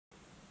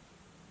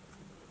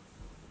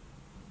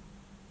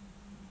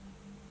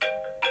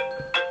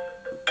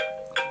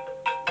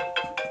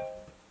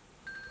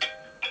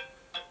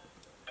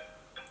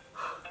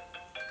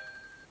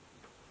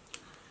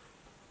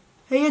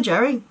Hey,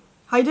 Jerry.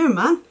 How you doing,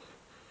 man?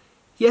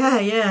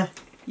 Yeah,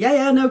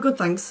 no, good,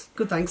 thanks.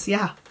 Good, thanks.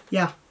 Yeah.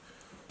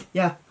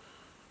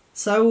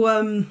 So,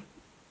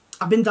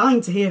 I've been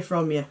dying to hear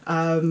from you.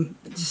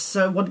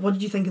 So what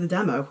did you think of the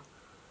demo?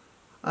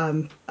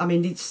 I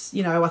mean, it's,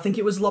 you know, I think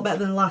it was a lot better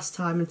than last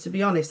time, and to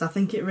be honest, I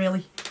think it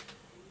really...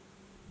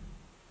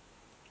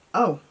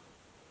 Oh.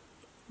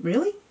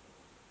 Really?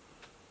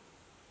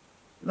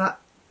 That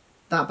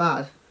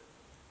bad?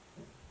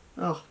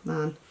 Oh,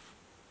 man.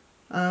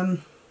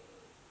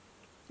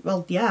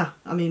 Well, yeah,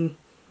 I mean,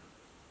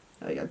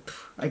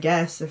 I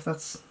guess if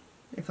that's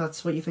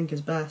what you think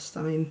is best.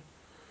 I mean,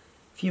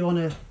 if you want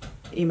to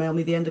email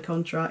me the end of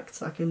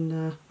contract, I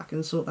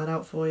can sort that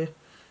out for you.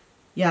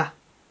 Yeah.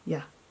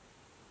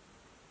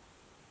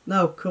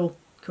 No, cool,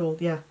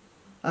 yeah.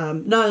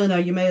 No,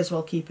 you may as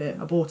well keep it.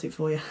 I bought it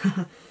for you.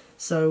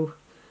 So,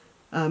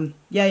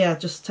 yeah,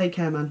 just take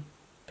care, man.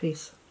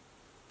 Peace.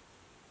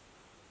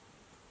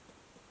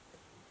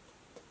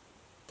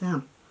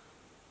 Damn.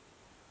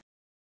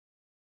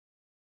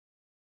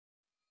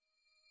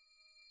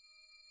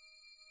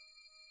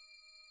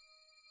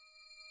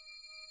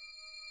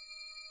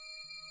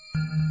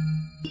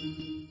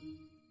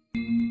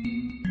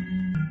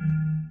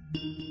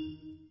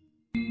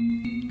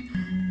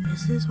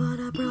 This is what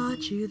I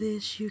brought you,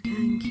 this you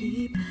can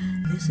keep.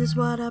 This is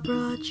what I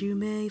brought you,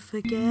 may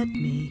forget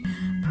me.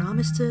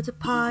 Promise to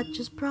depart,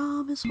 just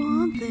promise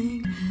one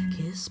thing.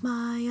 Kiss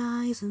my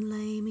eyes and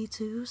lay me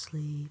to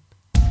sleep.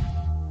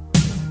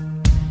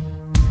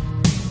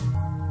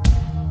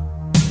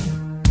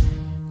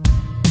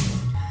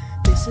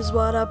 This is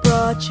what I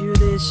brought you,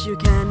 this you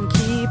can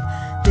keep.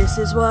 This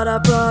is what I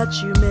brought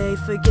you, may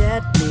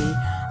forget me.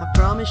 I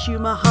promise you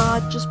my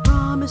heart, just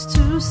promise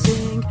to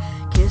sing.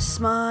 Kiss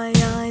my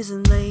eyes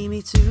and lay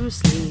me to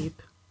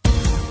sleep.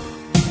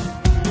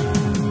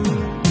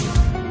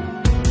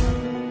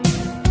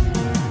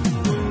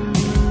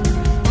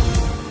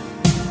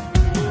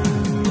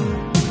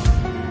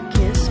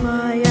 Kiss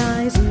my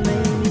eyes and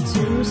lay me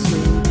to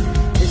sleep.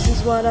 This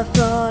is what I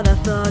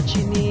thought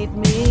you need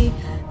me.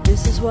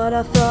 This is what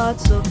I thought,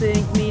 so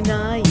think me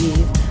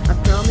naive. I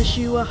promise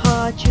you a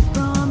heart you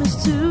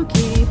promise to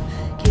keep.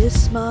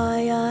 Kiss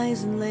my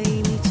eyes and lay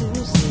me to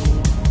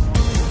sleep.